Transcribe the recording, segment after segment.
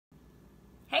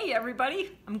Hey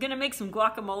everybody, I'm gonna make some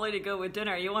guacamole to go with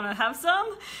dinner. You wanna have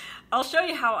some? I'll show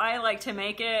you how I like to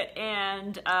make it,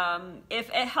 and if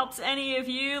it helps any of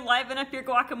you liven up your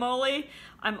guacamole,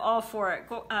 I'm all for it.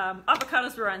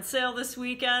 Avocados were on sale this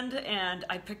weekend and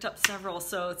I picked up several,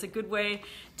 so it's a good way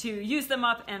to use them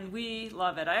up and we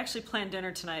love it. I actually planned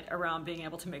dinner tonight around being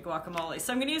able to make guacamole.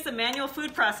 So I'm gonna use the manual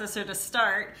food processor to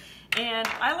start, and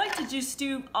I like to just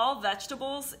stew all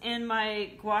vegetables in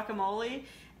my guacamole.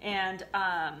 And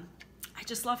I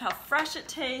just love how fresh it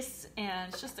tastes,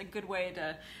 and it's just a good way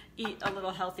to eat a little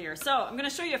healthier. So I'm going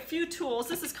to show you a few tools.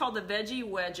 This is called the veggie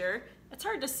wedger. It's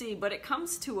hard to see, but it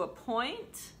comes to a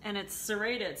point and it's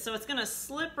serrated, so it's going to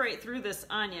slip right through this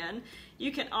onion.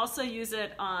 You can also use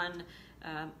it on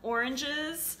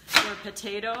oranges or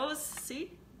potatoes.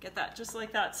 See? Get that just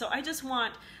like that. So I just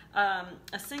want a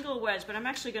single wedge, but I'm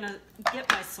actually going to get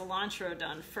my cilantro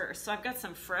done first. So I've got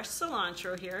some fresh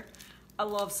cilantro here. I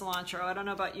love cilantro. I don't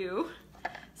know about you.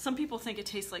 Some people think it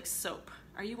tastes like soap.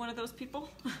 Are you one of those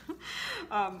people?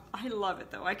 I love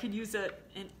it though. I could use it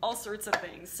in all sorts of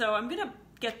things. So I'm gonna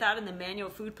get that in the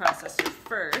manual food processor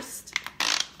first.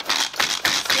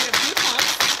 Let's get a few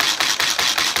pumps.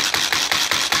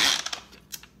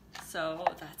 So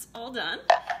that's all done.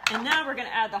 And now we're gonna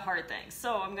add the hard things.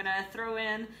 So I'm gonna throw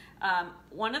in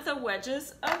one of the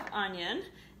wedges of onion.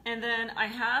 And then I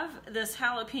have this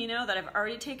jalapeno that I've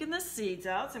already taken the seeds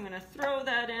out, so I'm going to throw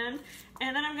that in.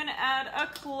 And then I'm going to add a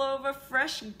clove of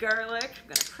fresh garlic. I'm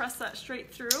going to press that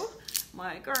straight through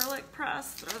my garlic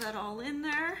press, throw that all in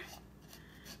there.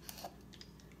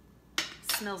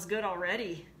 Smells good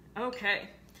already. Okay,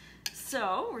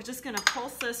 so we're just going to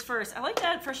pulse this first. I like to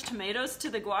add fresh tomatoes to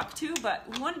the guac too, but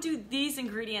we want to do these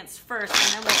ingredients first,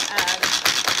 and then we'll add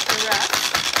the rest.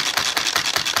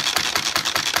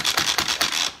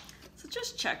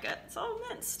 Just check it. It's all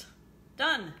minced.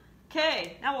 Done.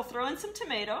 Okay, now we'll throw in some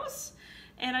tomatoes.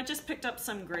 And I just picked up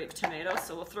some grape tomatoes,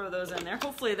 so we'll throw those in there.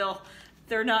 Hopefully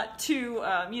they're not too,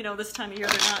 you know, this time of year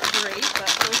they're not great, but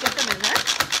we'll get them in there.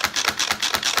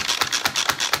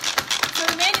 So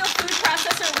the manual food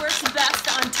processor works best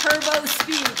on turbo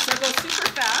speed, so it goes super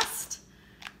fast.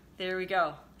 There we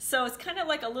go. So it's kind of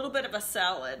like a little bit of a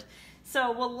salad.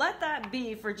 So we'll let that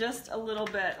be for just a little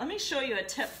bit. Let me show you a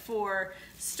tip for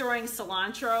storing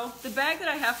cilantro. The bag that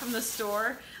I have from the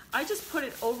store, I just put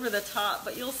it over the top,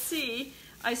 but you'll see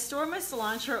I store my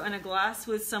cilantro in a glass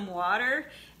with some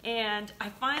water, and I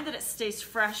find that it stays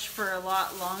fresh for a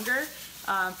lot longer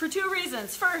for two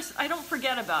reasons. First, I don't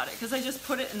forget about it because I just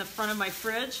put it in the front of my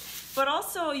fridge, but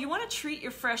also you want to treat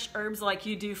your fresh herbs like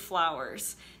you do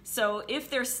flowers. So if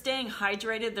they're staying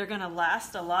hydrated, they're going to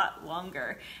last a lot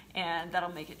longer, and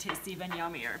that'll make it taste even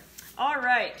yummier. All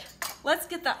right, let's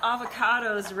get the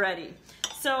avocados ready.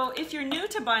 So if you're new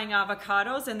to buying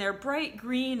avocados and they're bright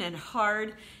green and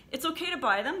hard, it's okay to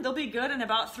buy them. They'll be good in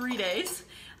about 3 days.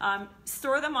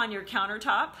 Store them on your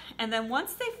countertop, and then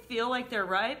once they feel like they're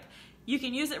ripe, you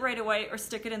can use it right away or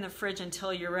stick it in the fridge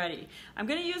until you're ready. I'm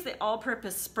going to use the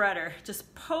all-purpose spreader.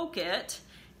 Just poke it,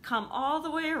 come all the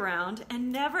way around,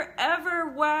 and never ever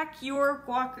whack your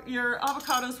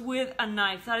avocados with a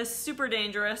knife. That is super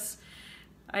dangerous.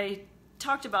 I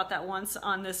talked about that once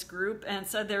on this group and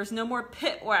said there's no more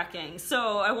pit whacking.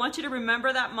 So I want you to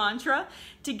remember that mantra.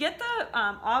 To get the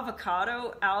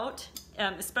avocado out,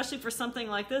 especially for something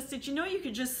like this, did you know you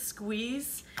could just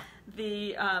squeeze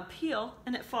the peel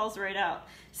and it falls right out?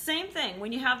 Same thing,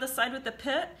 when you have the side with the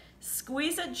pit,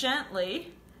 squeeze it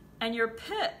gently and your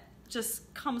pit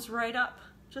just comes right up,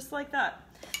 just like that.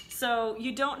 So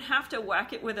you don't have to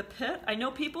whack it with a pit. I know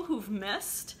people who've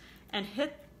missed and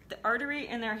hit the artery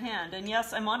in their hand, and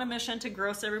yes, I'm on a mission to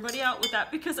gross everybody out with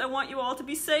that because I want you all to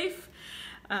be safe.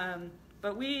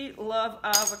 But we love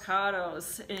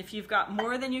avocados, and if you've got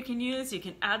more than you can use, you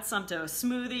can add some to a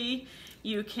smoothie.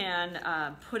 You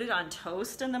can put it on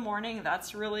toast in the morning.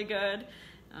 That's really good.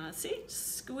 See,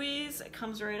 squeeze, it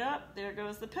comes right up. There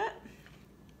goes the pit.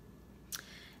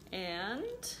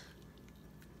 And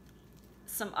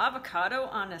some avocado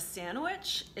on a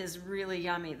sandwich is really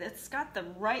yummy. It's got the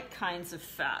right kinds of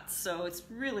fats, so it's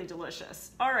really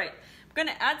delicious. All right, I'm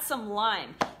gonna add some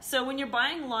lime. So when you're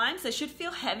buying limes, they should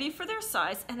feel heavy for their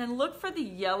size, and then look for the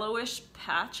yellowish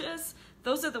patches.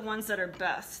 Those are the ones that are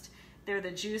best. They're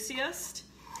the juiciest.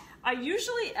 I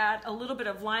usually add a little bit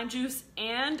of lime juice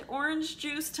and orange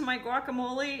juice to my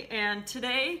guacamole, and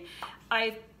today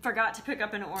I forgot to pick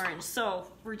up an orange, so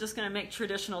we're just gonna make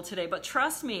traditional today. But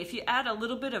trust me, if you add a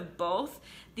little bit of both,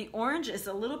 the orange is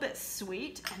a little bit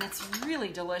sweet and it's really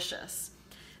delicious.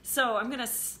 So I'm gonna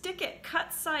stick it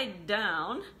cut side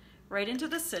down right into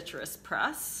the citrus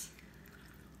press.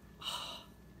 Oh,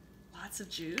 lots of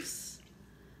juice.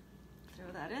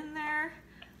 Throw that in there.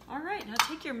 All right, now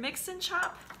take your mix and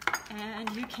chop, and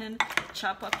you can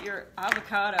chop up your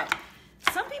avocado.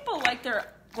 Some people like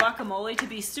their guacamole to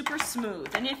be super smooth,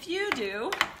 and if you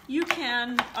do, you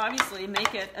can obviously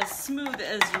make it as smooth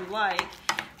as you like.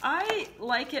 I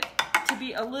like it to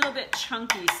be a little bit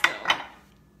chunky still.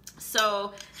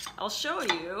 So I'll show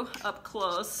you up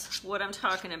close what I'm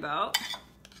talking about.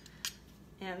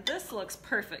 And this looks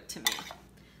perfect to me.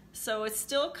 So it's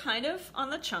still kind of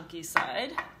on the chunky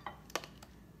side.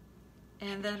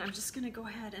 And then I'm just gonna go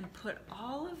ahead and put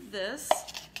all of this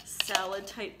salad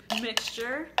type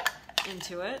mixture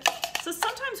into it. So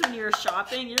sometimes when you're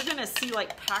shopping, you're gonna see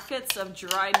like packets of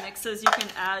dry mixes you can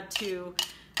add to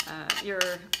your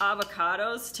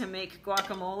avocados to make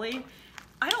guacamole.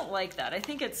 I don't like that. I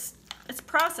think it's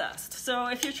processed. So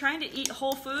if you're trying to eat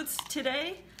whole foods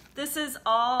today, this is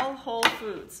all whole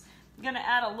foods. I'm gonna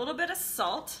add a little bit of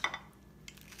salt.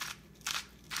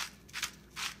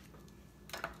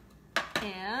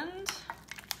 And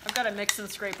I've got a mixing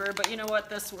scraper, but you know what?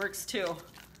 This works too.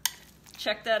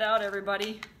 Check that out,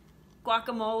 everybody.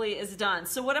 Guacamole is done.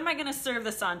 So what am I gonna serve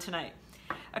this on tonight?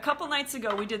 A couple nights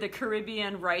ago, we did the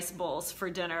Caribbean rice bowls for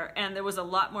dinner, and there was a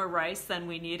lot more rice than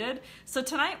we needed. So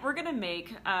tonight we're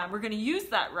gonna use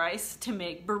that rice to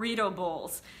make burrito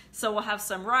bowls. So we'll have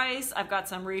some rice, I've got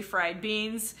some refried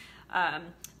beans,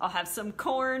 I'll have some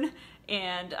corn,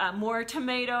 and more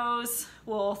tomatoes.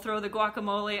 We'll throw the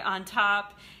guacamole on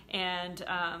top, and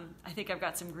I think I've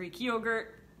got some Greek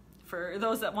yogurt for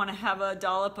those that want to have a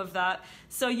dollop of that.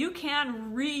 So you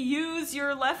can reuse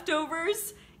your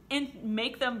leftovers and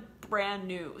make them brand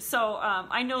new. So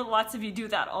I know lots of you do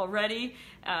that already,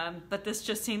 but this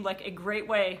just seemed like a great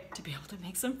way to be able to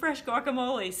make some fresh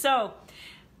guacamole. So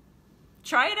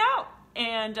try it out,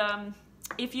 and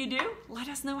if you do, let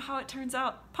us know how it turns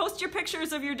out. Post your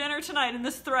pictures of your dinner tonight in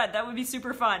this thread. That would be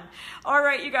super fun. All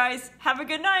right, you guys, have a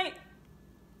good night.